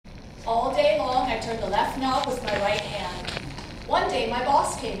All day long, I turned the left knob with my right hand. One day, my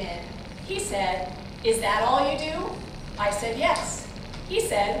boss came in. He said, "Is that all you do?" I said, "Yes." He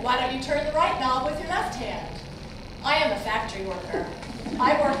said, "Why don't you turn the right knob with your left hand?" I am a factory worker.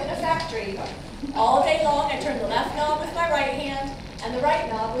 I work in a factory. All day long, I turned the left knob with my right hand and the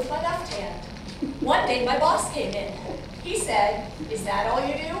right knob with my left hand. One day, my boss came in. He said, "Is that all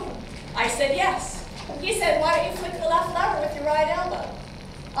you do?" I said, "Yes." He said, "Why don't you flick the left lever with your right elbow?"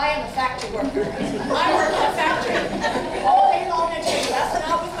 I am a factory worker. I work in a factory. All day long, I turn the left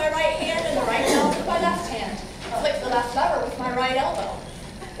knob with my right hand and the right knob with my left hand. Flick the left lever with my right elbow.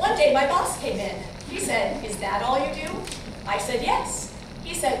 One day, my boss came in. He said, "Is that all you do?" I said, "Yes."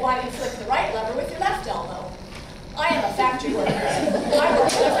 He said, "Why don't you flick the right lever with your left elbow?" I am a factory worker. I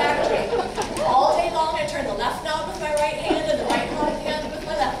work in a factory. All day long, I turn the left knob with my right hand and the right hand with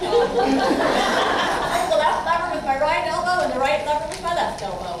my left knob. Flick the left lever with my right elbow and the right lever with my left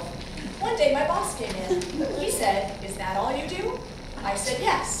elbow. One day, my boss came in. He said, "Is that all you do?" I said,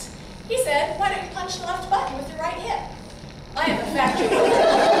 "Yes." He said, "Why don't you punch the left button with your right hip?" I am a factory worker.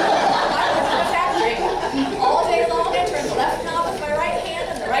 I work in a factory. All day long, I turn the left knob with my right hand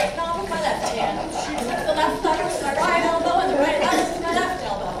and the right knob with my left hand. Flick the left lever with my right elbow and the right lever with my left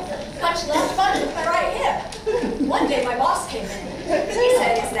elbow. Punch the left button with my right hip. One day, my boss came in. He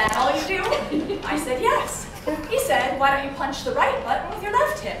said, "Is that all you do?" I said, "Yes." He said, "Why don't you punch the right button with your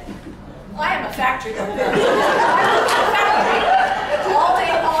left hip?" I am a factory worker. I work in a factory. All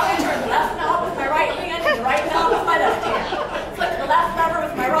day long, I turn the left knob with my right hand and the right knob with my left hand. Flick the left lever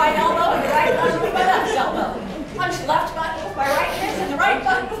with my right elbow and the right lever with my left elbow. Punch the left button with my right hip and the right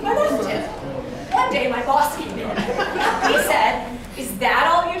button with my left hip. One day, my boss came in. He said, "Is that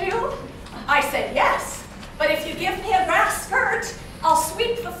all you do?" I said, "Yes. But if you give me a grass skirt, I'll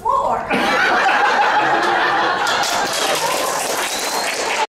sweep the floor."